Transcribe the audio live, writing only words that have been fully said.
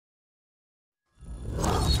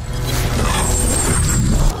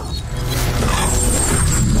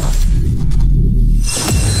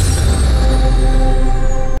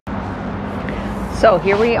So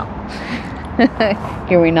here we are.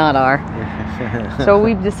 Here we not are. So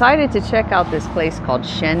we've decided to check out this place called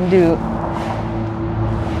Chengdu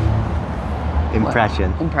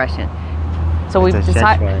Impression. So we've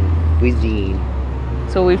decided cuisine.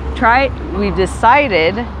 So we've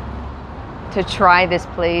decided to try this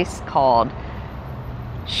place called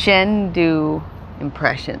Chengdu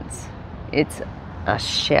Impressions. It's a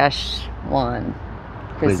Szechuan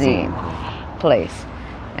cuisine place.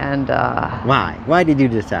 And why? Why did you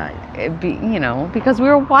decide? Because we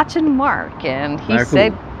were watching Mark, and he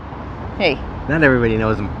said, "Hey, not everybody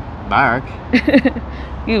knows Mark."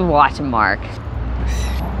 You watching Mark?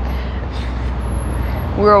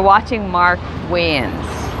 We were watching Mark Wiens,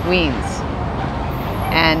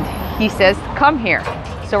 and he says, "Come here."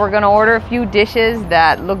 So we're gonna order a few dishes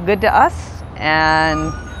that look good to us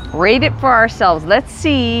and rate it for ourselves. Let's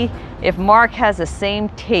see if Mark has the same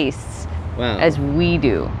tastes as we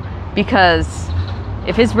do, because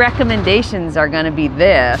if his recommendations are going to be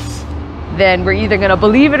this, then we're either going to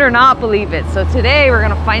believe it or not believe it. So today we're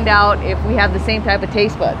going to find out if we have the same type of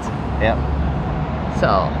taste buds. Yep.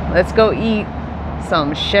 So let's go eat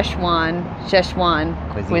some Szechuan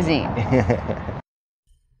cuisine.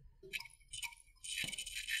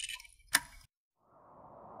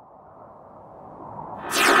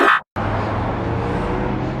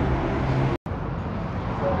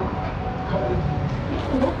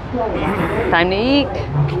 Time to eat.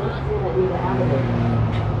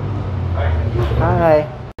 Hi.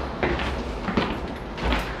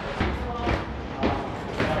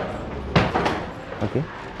 Okay.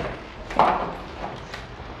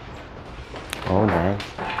 Oh, nice.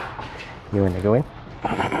 You want to go in?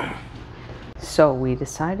 So we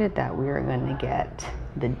decided that we were going to get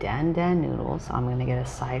the dan dan noodles. I'm going to get a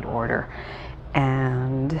side order,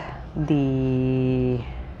 and the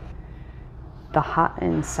hot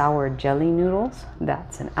and sour jelly noodles,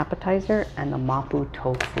 that's an appetizer, and the mapo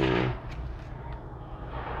tofu.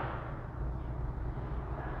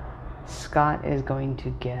 Scott is going to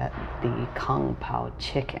get the kung pao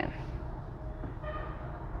chicken.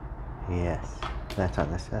 Yes, that's on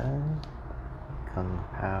the side. Kung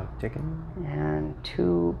pao chicken. And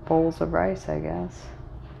 2 bowls of rice, I guess.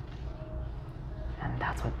 And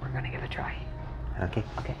that's what we're gonna give a try. Okay.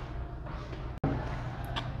 Okay.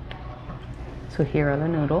 So here are the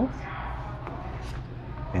noodles.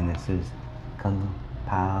 And this is kung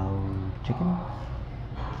pao chicken.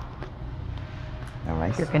 The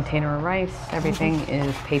rice. Your container of rice. Everything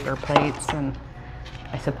is paper plates, and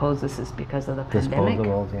I suppose this is because of the pandemic.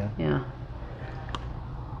 Disposables, yeah. Yeah.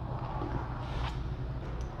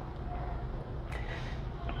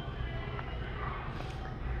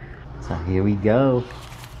 So here we go.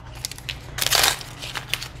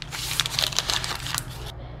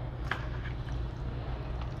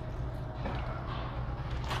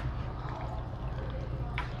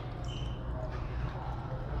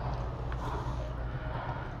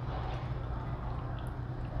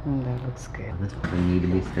 That looks good. This doesn't need to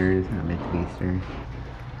be stirred. It's not meant to be stirred.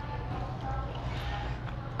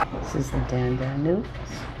 This is the dan dan noodles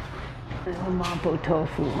and the mapo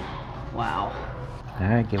tofu. Wow. All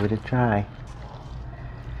right, give it a try.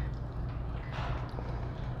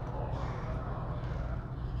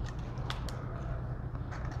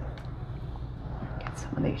 Get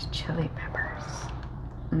some of these chili peppers.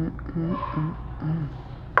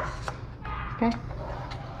 Okay.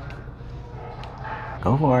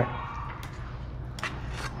 Go for it.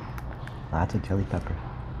 Lots of chili pepper.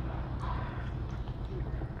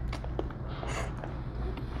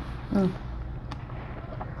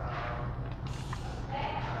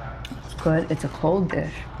 It's good. It's a cold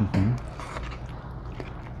dish.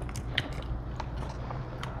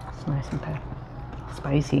 It's nice and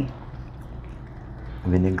spicy.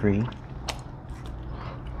 Vinegary.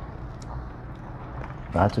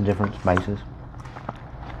 Lots of different spices.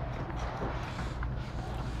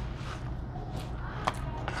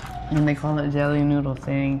 And they call it jelly noodles,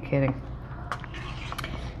 they ain't kidding.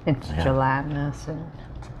 It's gelatinous and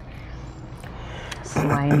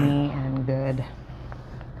slimy and good.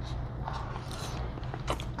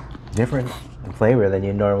 Different flavor than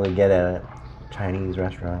you normally get at a Chinese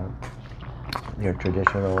restaurant. Your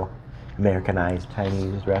traditional Americanized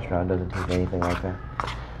Chinese restaurant doesn't taste anything like that.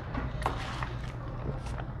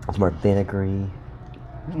 It's more vinegary.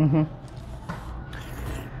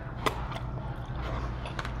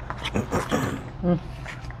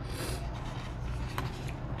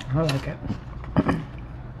 I like it.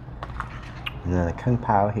 And then a kung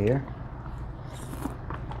pao here.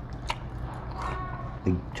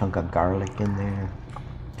 Big chunk of garlic in there.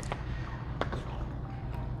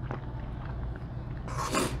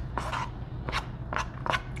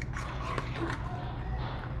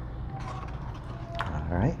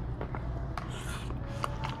 All right.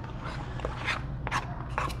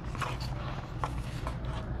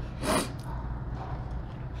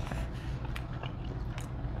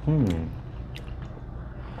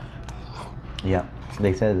 Yep,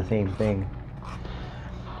 they said the same thing.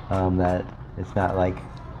 That it's not like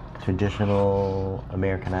traditional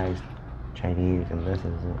Americanized Chinese, and this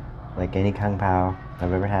isn't like any Kung Pao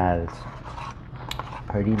I've ever had. It's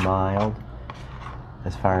pretty mild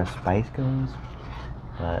as far as spice goes,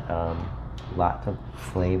 but lots of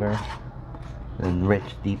flavor and rich,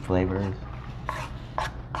 deep flavors.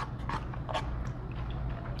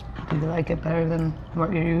 Do you like it better than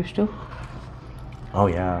what you're used to? Oh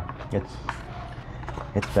yeah,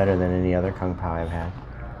 it's better than any other Kung Pao I've had.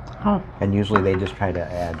 Oh. And usually they just try to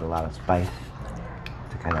add a lot of spice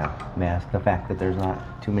to kind of mask the fact that there's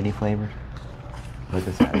not too many flavors. But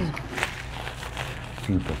this has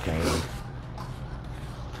super flavors.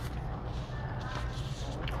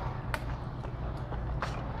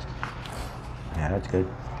 Yeah, that's good.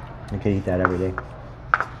 I could eat that every day.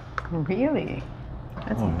 Really?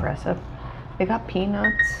 That's impressive. They got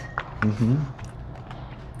peanuts,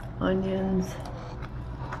 onions.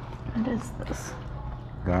 What is this?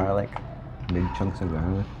 Garlic, big chunks of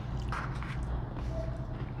garlic.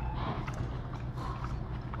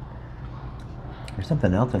 There's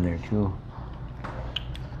something else in there too.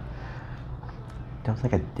 Sounds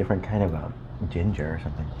like a different kind of a ginger or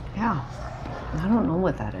something. Yeah. I don't know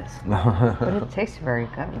what that is, but it tastes very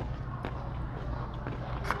good.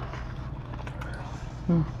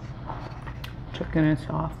 Chicken is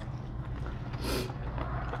soft.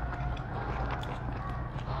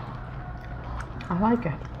 I like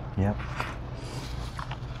it. Yep.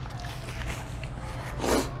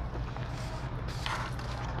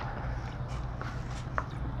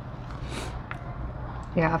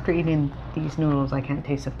 Yeah, after eating these noodles, I can't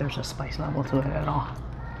taste if there's a spice level to it at all.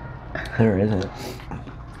 There isn't.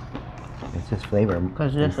 It's just flavor.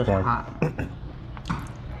 Because this is hot.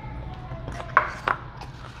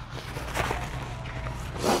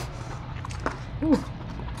 Ooh.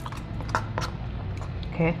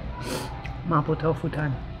 Okay, mapo tofu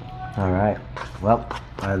time. All right. Well,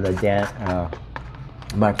 on the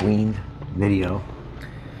Mark Wien's video,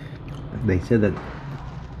 they said that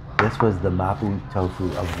this was the mapo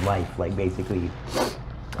tofu of life. Like basically,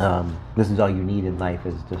 this is all you need in life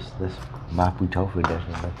is just this mapo tofu dish,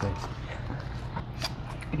 and that's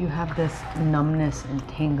it. You have this numbness and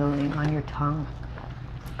tingling on your tongue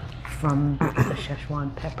from the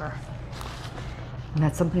Szechuan pepper. And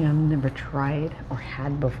that's something I've never tried or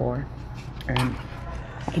had before.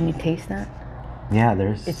 Can you taste that? Yeah,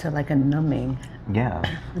 there's. It's like a numbing. Yeah.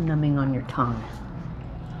 A numbing on your tongue.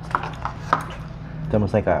 It's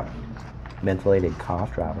almost like a mentholated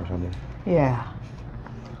cough drop or something. Yeah.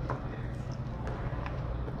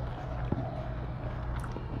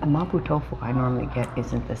 The mapo tofu I normally get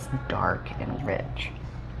isn't this dark and rich.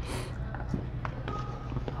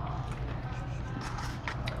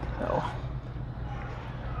 So,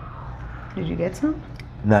 did you get some?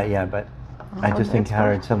 Not yet, but I just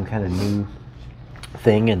encountered some kind of new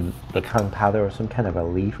thing in the Kung Pao. There was some kind of a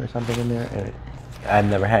leaf or something in there, and I've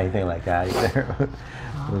never had anything like that either.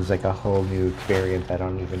 It was like a whole new experience. I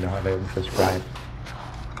don't even know how to describe.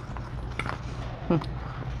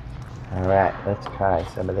 All right, let's try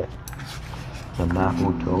some of the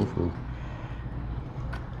mapo tofu.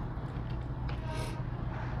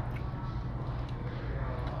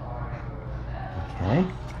 Okay.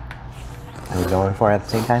 Are we going for it at the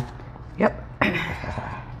same time? Yep.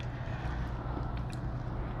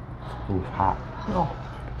 Ooh, hot. Oh.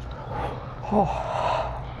 Oh.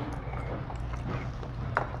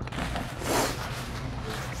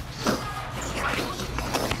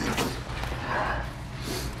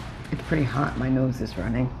 It's pretty hot. My nose is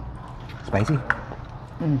running. Spicy?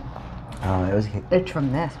 Oh, it was. It's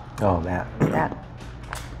from this. Oh, that. That.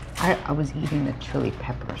 I was eating the chili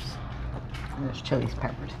peppers. There's chilies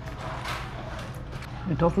peppers.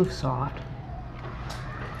 The tofu's soft.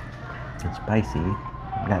 It's spicy.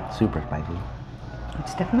 Not super spicy.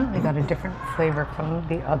 It's definitely got a different flavor from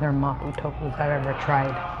the other mapo tofus I've ever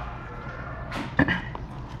tried.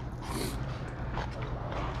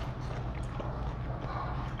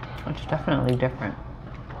 It's definitely different.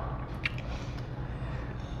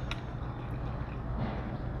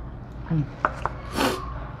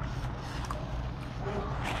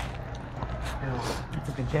 That's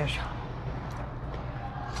a good dish.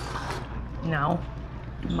 Now,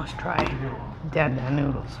 you must try Dan Dan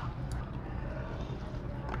noodles.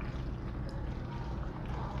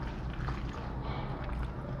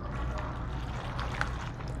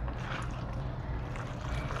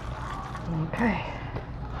 Okay.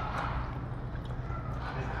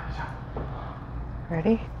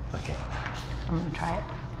 Ready? Okay. I'm gonna try it.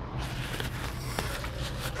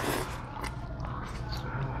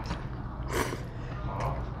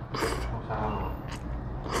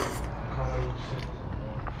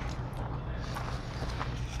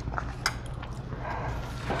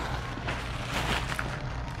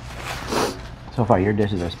 So far, your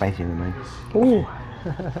dishes are spicier than mine. Ooh,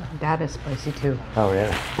 that is spicy too. Oh, really?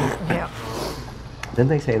 Yeah. Didn't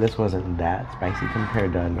they say this wasn't that spicy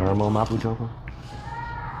compared to normal mapo tofu?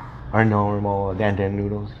 Or normal dandan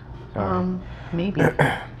noodles? Sorry. Maybe,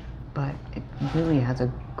 but it really has a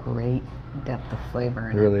great depth of flavor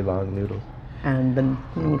in it. Really long noodles. And the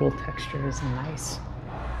noodle texture is nice.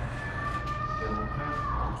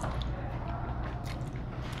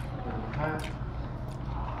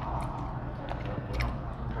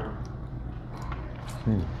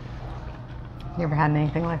 You ever had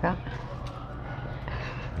anything like that?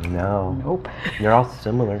 No. Nope. They're all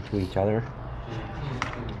similar to each other.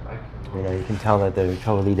 You know, you can tell that they're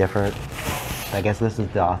totally different. I guess this is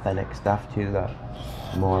the authentic stuff too, the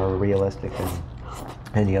more realistic than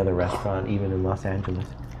any other restaurant, even in Los Angeles.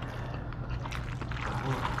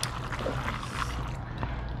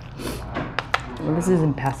 Well, this is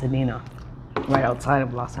in Pasadena, right outside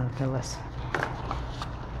of Los Angeles.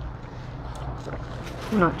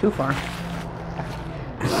 Not too far.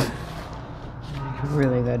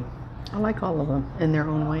 Really good. I like all of them in their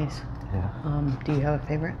own ways. Yeah. Do you have a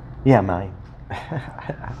favorite? Yeah, mine.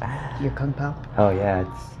 Your Kung Pao? Oh yeah,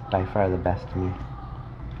 it's by far the best to me.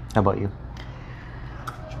 How about you?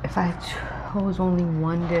 If I chose only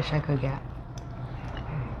one dish I could get,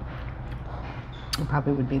 it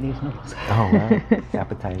probably would be these noodles. Oh wow,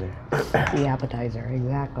 appetizer. The appetizer,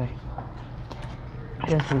 exactly. I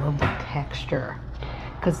just love the texture.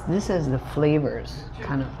 Because this is the flavors,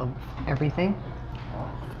 kind of everything.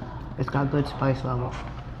 It's got good spice level.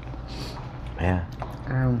 Yeah.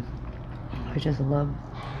 I just love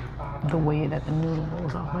the way that the noodle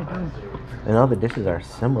rolls off my tongue. And all the dishes are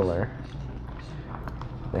similar.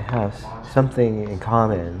 They have something in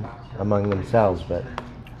common among themselves, but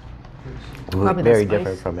Probably very the spice.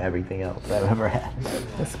 different from everything else I've ever had.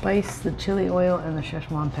 The spice, the chili oil, and the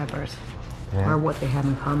Szechuan peppers Yeah. are what they have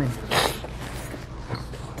in common.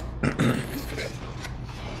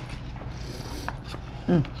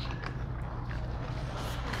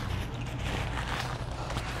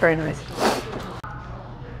 Very nice.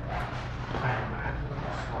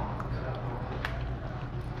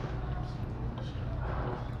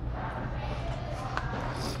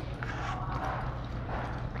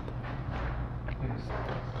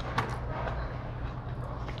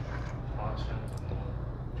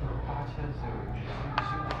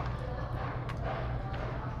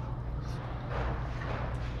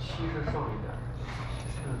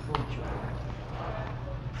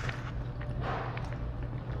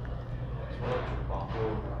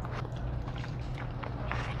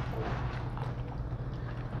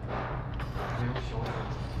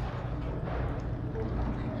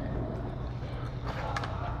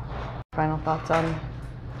 Final thoughts on?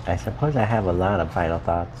 I suppose I have a lot of final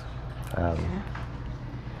thoughts.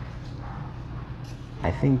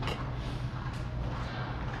 I think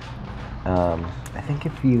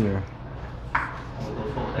if you're,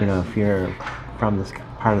 if you're from this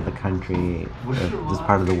part of the country, this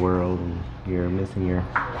part of the world, and you're missing your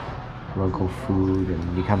local food,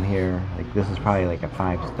 and you come here, like this is probably like a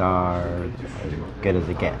 5-star, as good as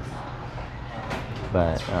it gets.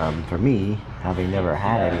 But for me, having never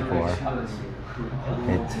had it before,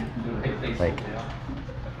 it's like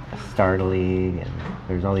startling, and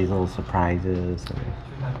there's all these little surprises, and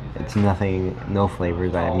it's no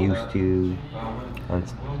flavors that I'm used to.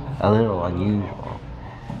 It's a little unusual.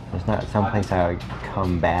 It's not someplace I would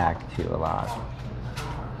come back to a lot.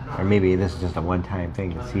 Or maybe this is just a one-time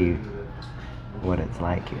thing to see what it's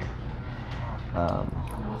like here.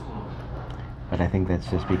 But I think that's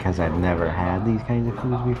just because I've never had these kinds of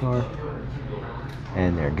foods before.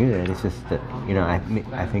 And they're good. It's just that,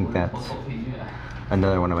 I think that's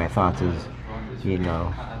another one of my thoughts is,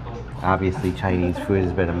 obviously Chinese food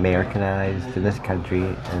has been Americanized in this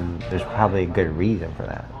country, and there's probably a good reason for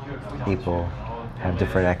that. People have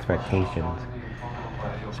different expectations.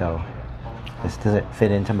 So this doesn't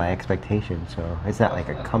fit into my expectations, so it's not like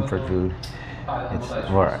a comfort food. It's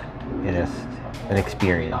more, an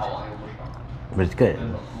experience. But it's good.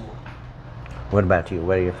 What about you?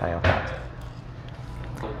 What are your final thoughts?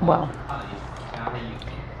 Well,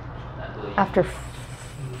 after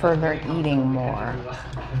further eating more,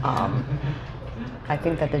 I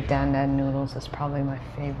think that the dan dan noodles is probably my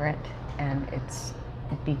favorite, and it's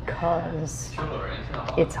because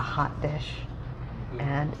it's a hot dish,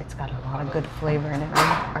 and it's got a lot of good flavor in it.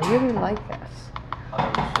 I really like this.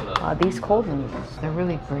 These cold noodles, they're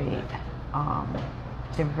really great.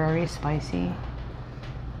 They're very spicy,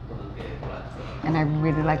 and I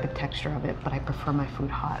really like the texture of it, but I prefer my food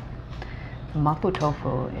hot. Mapo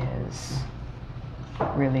tofu is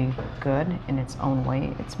really good in its own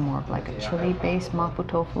way. It's more of like a chili-based mapo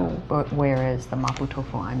tofu, but whereas the mapo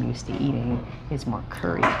tofu I'm used to eating is more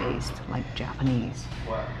curry-based, like Japanese.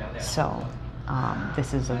 So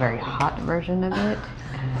this is a very hot version of it,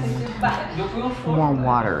 and more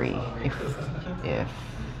watery, if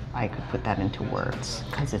I could put that into words,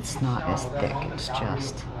 because it's not as thick. It's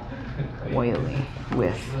just oily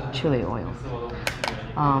with chili oil.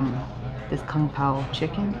 This Kung Pao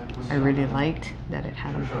chicken, I really liked that it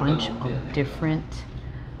had a bunch of different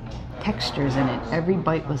textures in it. Every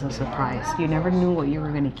bite was a surprise. You never knew what you were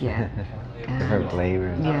going to get. Different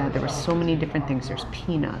flavors. Yeah, there were so many different things. There's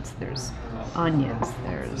peanuts, there's onions,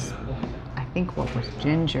 there's, I think, what was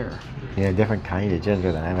ginger. Yeah, different kind of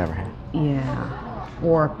ginger than I've ever had. Yeah,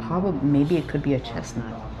 or probably, maybe it could be a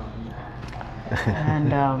chestnut.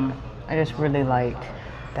 And I just really liked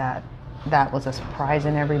that. That was a surprise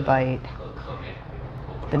in every bite.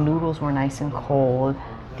 The noodles were nice and cold.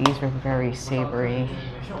 These were very savory,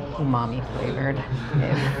 umami flavored,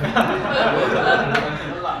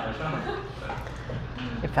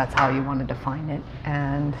 if that's how you want to define it.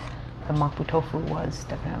 And the mapo tofu was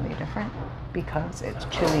definitely different because it's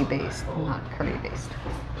chili based, not curry based.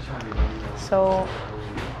 So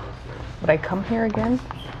would I come here again?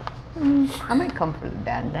 I might come for the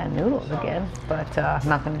Dan Dan noodles again, but I'm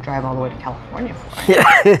not going to drive all the way to California for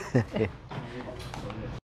it.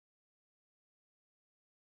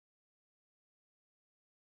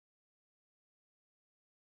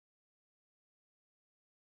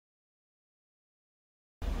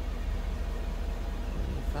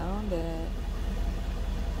 Found it.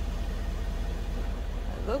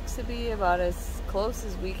 It looks to be about as close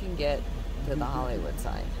as we can get to the Hollywood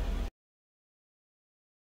side.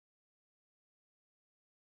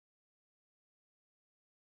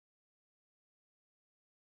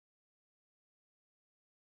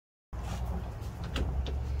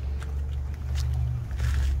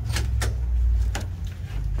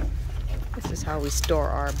 This is how we store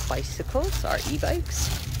our bicycles, our e-bikes.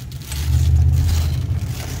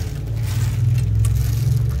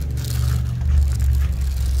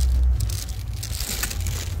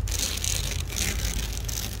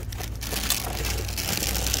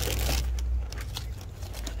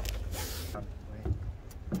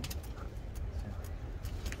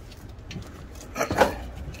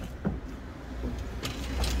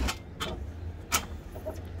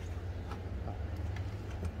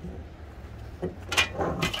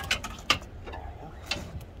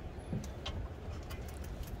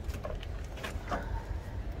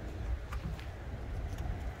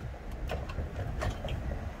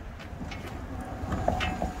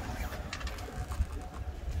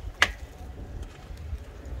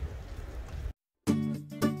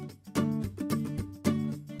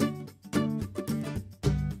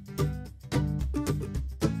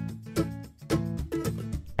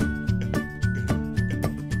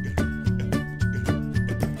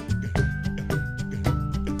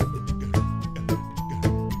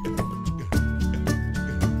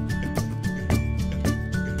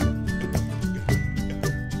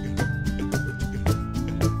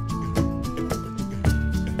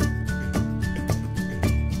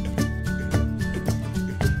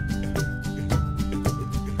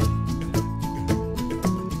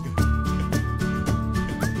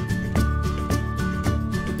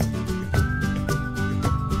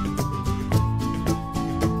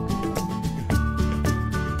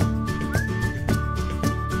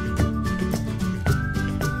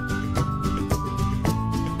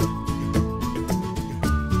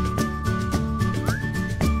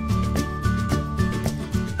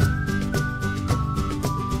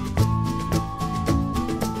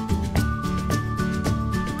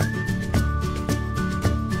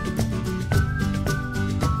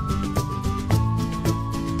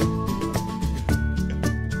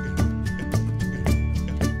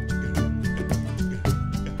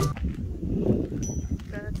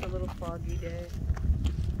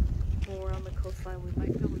 We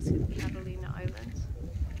might be able to see the Catalina Islands,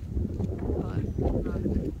 but not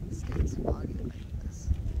if it stays foggy like this.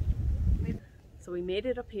 So we made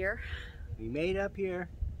it up here. We made up here.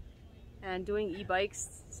 And doing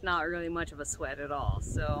e-bikes, it's not really much of a sweat at all.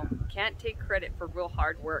 So can't take credit for real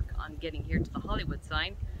hard work on getting here to the Hollywood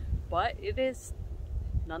sign, but it is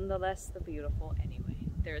nonetheless the beautiful anyway.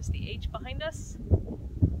 There's the H behind us.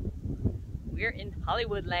 We're in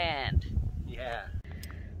Hollywood land. Yeah.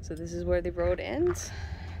 So this is where the road ends.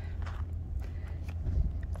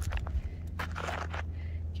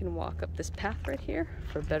 You can walk up this path right here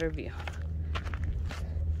for a better view.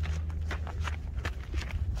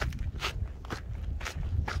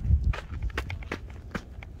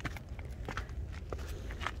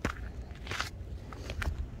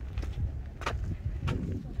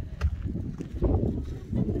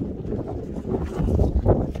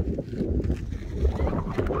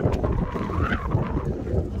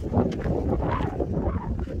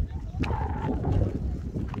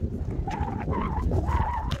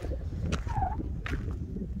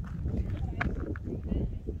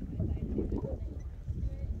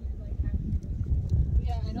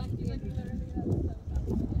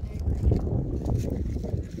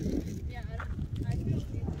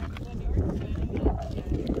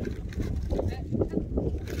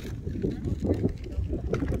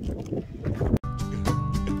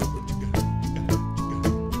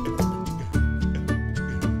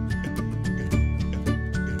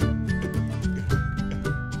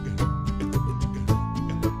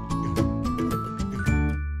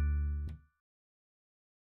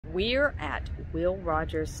 We're at Will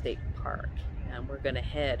Rogers State Park, and we're gonna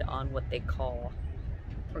head on what they call,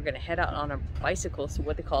 we're gonna head out on a bicycle, so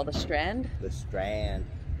what they call the Strand. The Strand.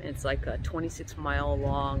 It's like a 26-mile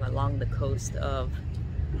long along the coast of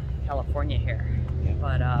California here. Yeah.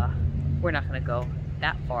 But we're not gonna go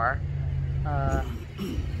that far.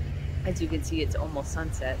 As you can see, it's almost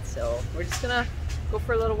sunset, so we're just gonna go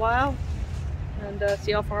for a little while and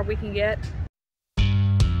see how far we can get.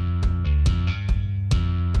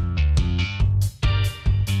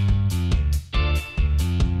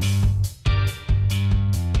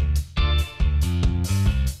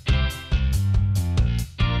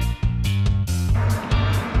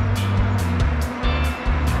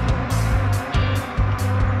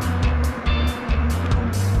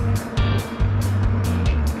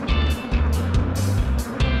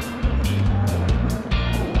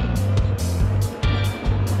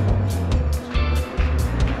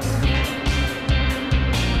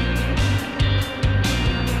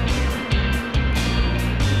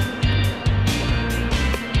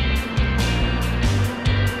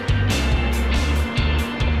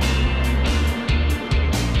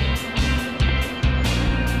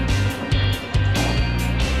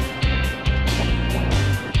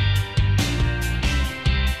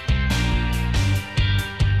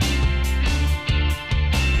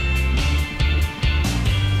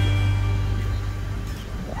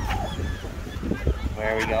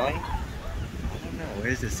 Where are we going? I don't know.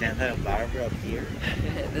 Where's the Santa Barbara Pier?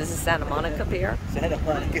 This is Santa Monica Pier. Santa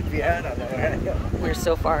Monica Pier? I don't know where to go. We're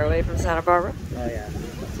so far away from Santa Barbara. Oh yeah.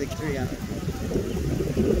 It's like 3 hours.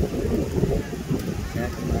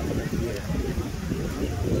 Santa Monica Pier.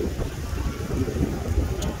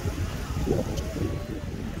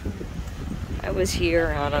 I was here,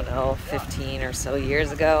 I don't know, 15 or so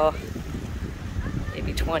years ago.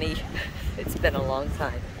 Maybe 20. It's been a long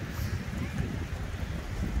time.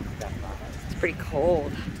 It's pretty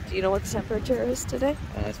cold. Do you know what the temperature is today?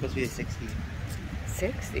 It's supposed to be 60.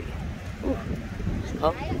 60. Ooh. Oh.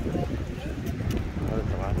 Oh,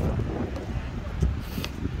 that's a lot though.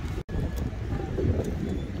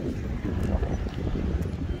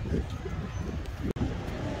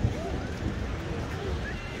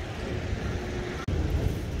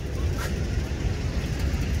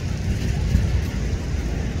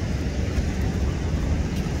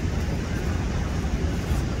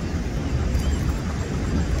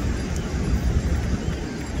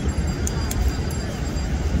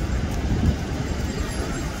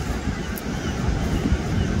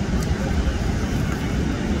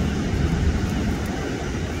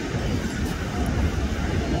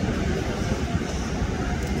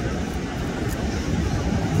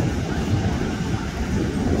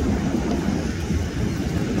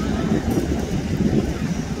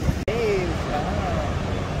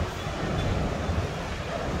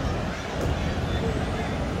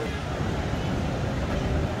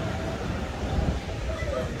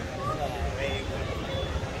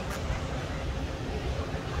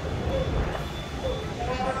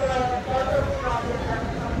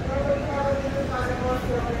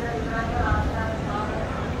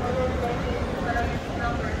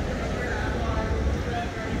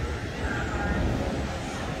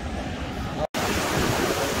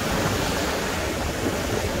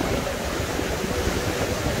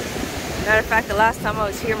 Matter of fact, the last time I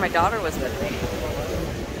was here, my daughter was with me.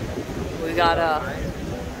 We got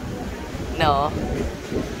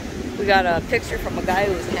a picture from a guy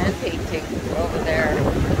who was hand painting over there.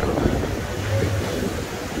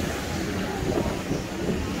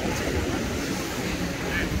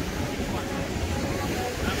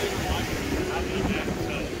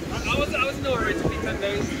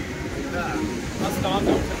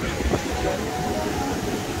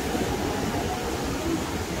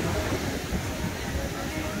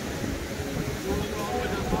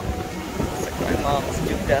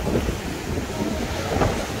 Braude.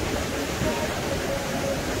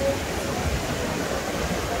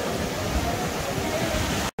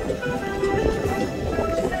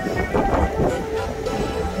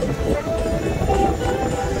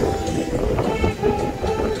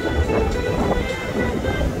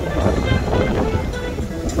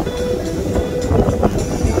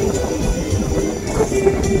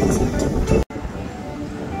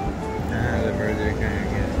 The birds are kind of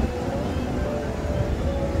good.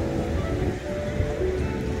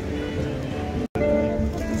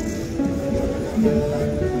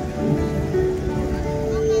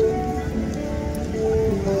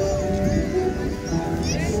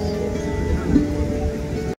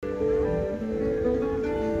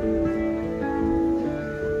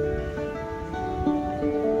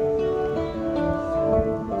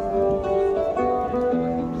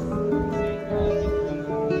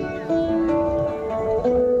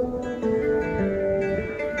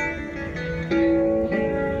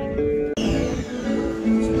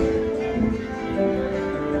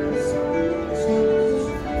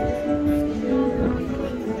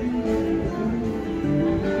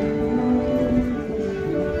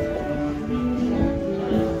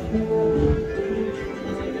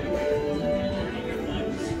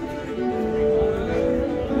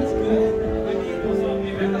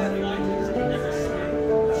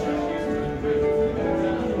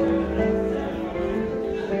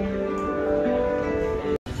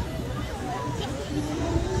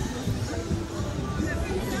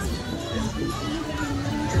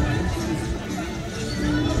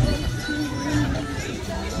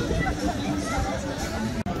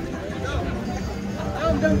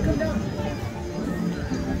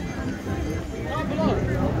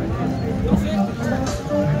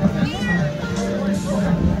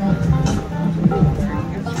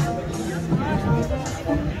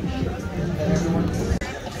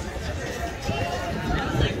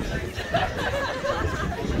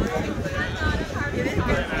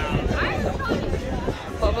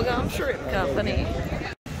 Bubblegum Shrimp Company.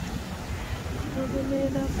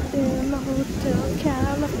 Living up there in the Hotel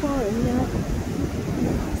California.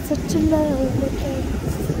 Such a lovely place.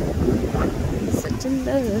 Such a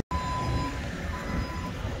lovely.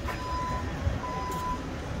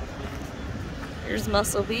 Here's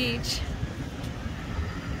Muscle Beach.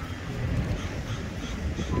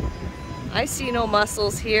 I see no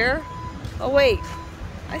mussels here. Oh wait,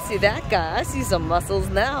 I see that guy. I see some mussels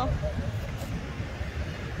now.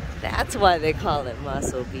 That's why they call it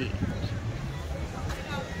Muscle Beach.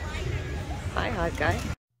 Hi, hot guy.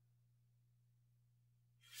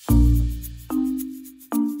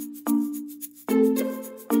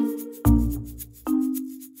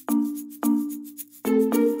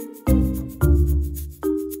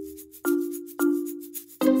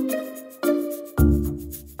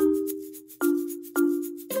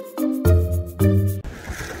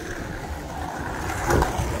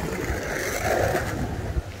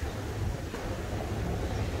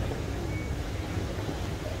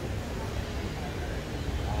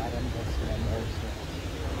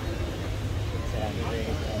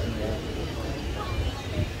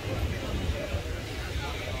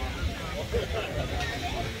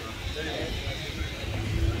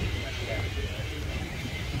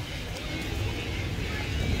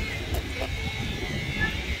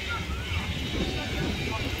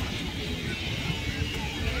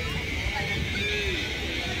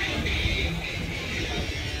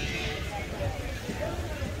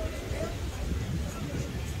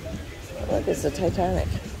 Look, it's the Titanic.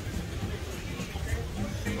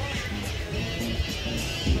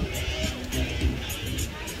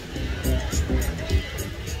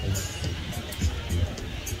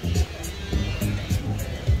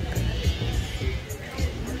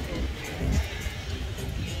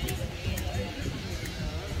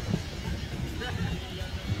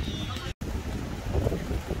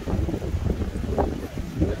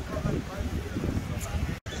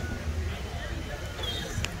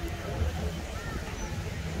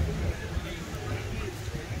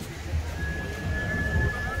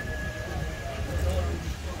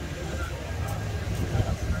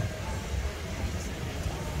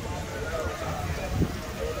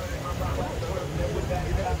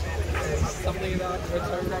 Something about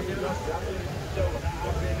return from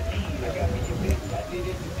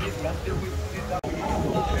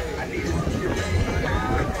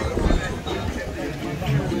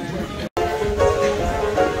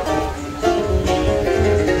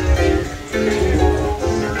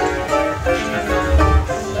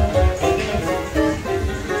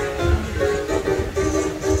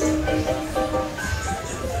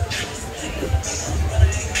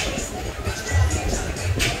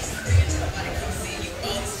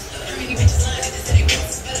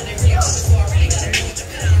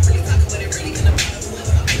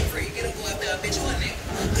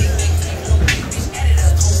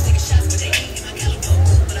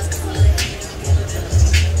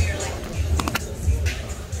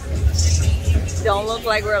look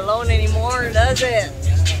like we're alone anymore, does it?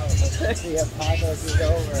 The apocalypse is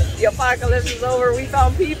over. The apocalypse is over. We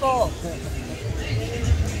found people.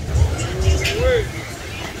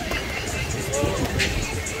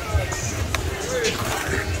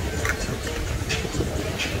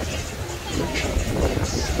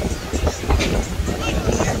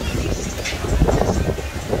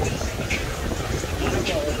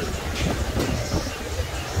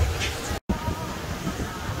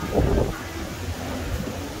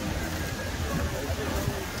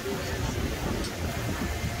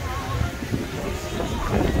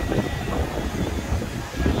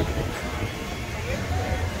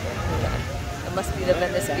 It must be the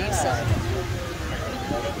Venice Beach sign.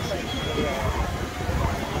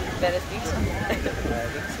 Venice Beach sign.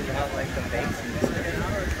 Out like the banks in this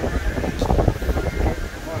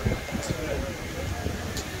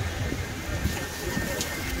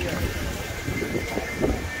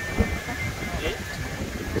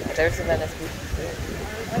There's the Venice Beach.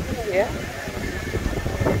 Yeah.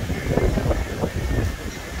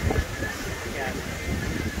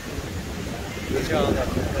 These are all the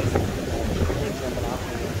places.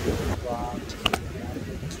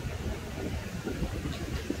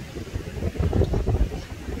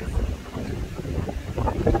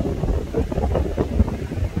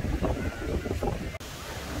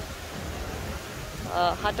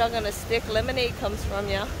 Hot dog on a stick lemonade comes from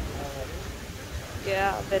ya.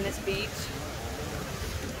 Yeah, Venice Beach.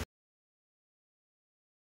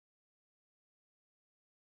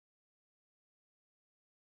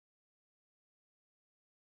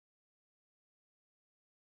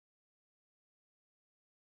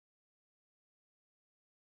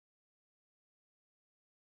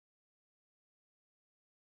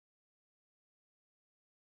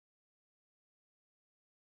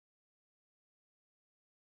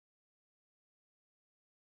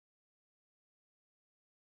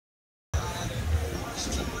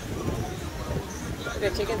 The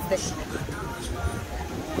chicken stick.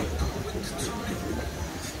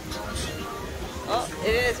 Oh, it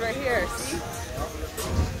is right here. See?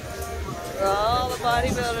 Where all the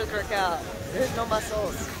bodybuilders work out. There's no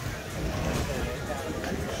muscles.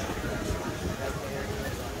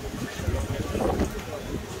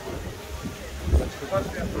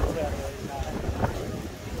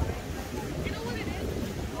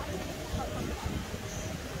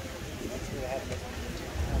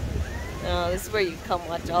 No, this is where you come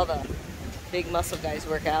watch all the big muscle guys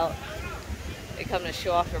work out. They come to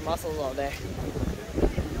show off their muscles all day.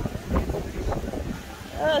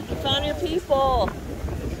 Look, you found your people.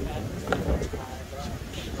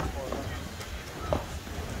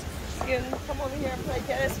 You can come over here and play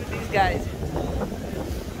tennis with these guys.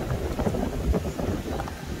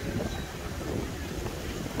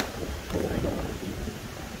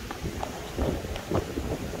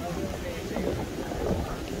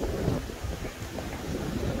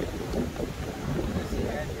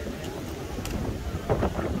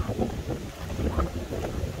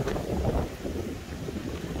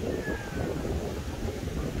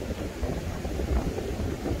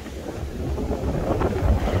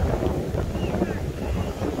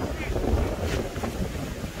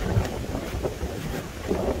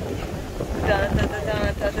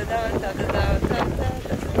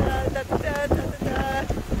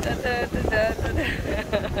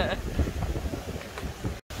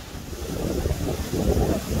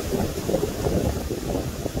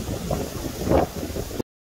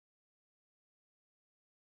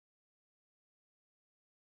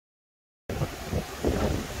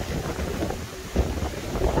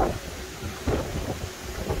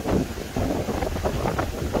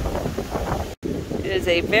 It is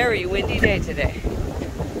a very windy day today.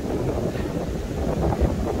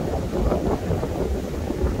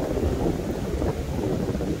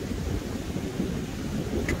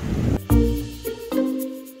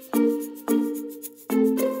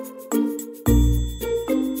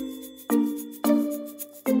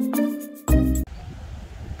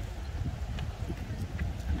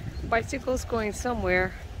 Bicycle's going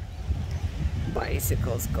somewhere.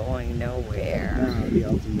 Bicycle's going nowhere.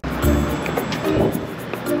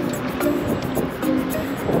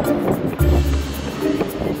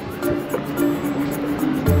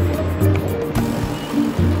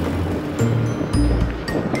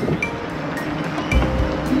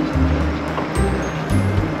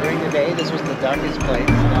 During the day, this was the darkest place.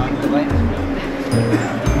 Now the light is real.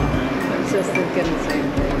 I was just thinking the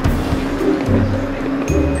same thing.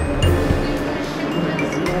 It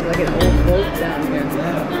smells like an old boat down here.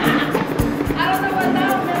 Yeah.